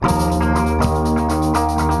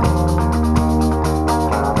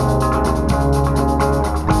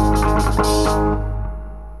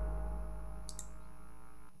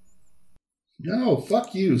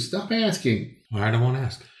Fuck you. Stop asking. Well, I don't want to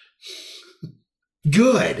ask.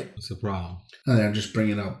 Good. What's the problem? I'm just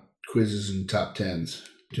bringing up quizzes and top tens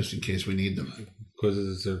just in case we need them.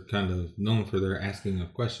 Quizzes are kind of known for their asking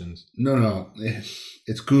of questions. No.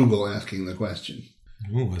 It's Google asking the question.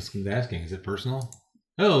 Ooh, what's asking? Is it personal?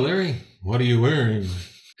 Hello, Larry. What are you wearing?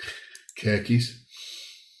 Khakis.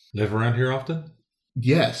 Live around here often?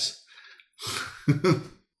 Yes.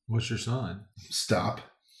 What's your sign? Stop.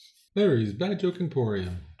 Larry's Bad Joke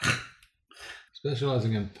Emporium.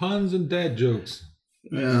 Specializing in puns and dad jokes.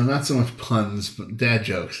 Well, not so much puns, but dad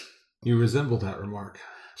jokes. You resemble that remark.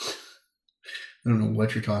 I don't know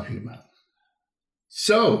what you're talking about.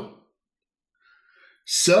 So.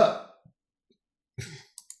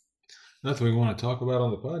 Nothing we want to talk about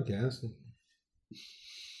on the podcast.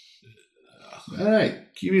 All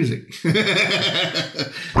right. Cue music.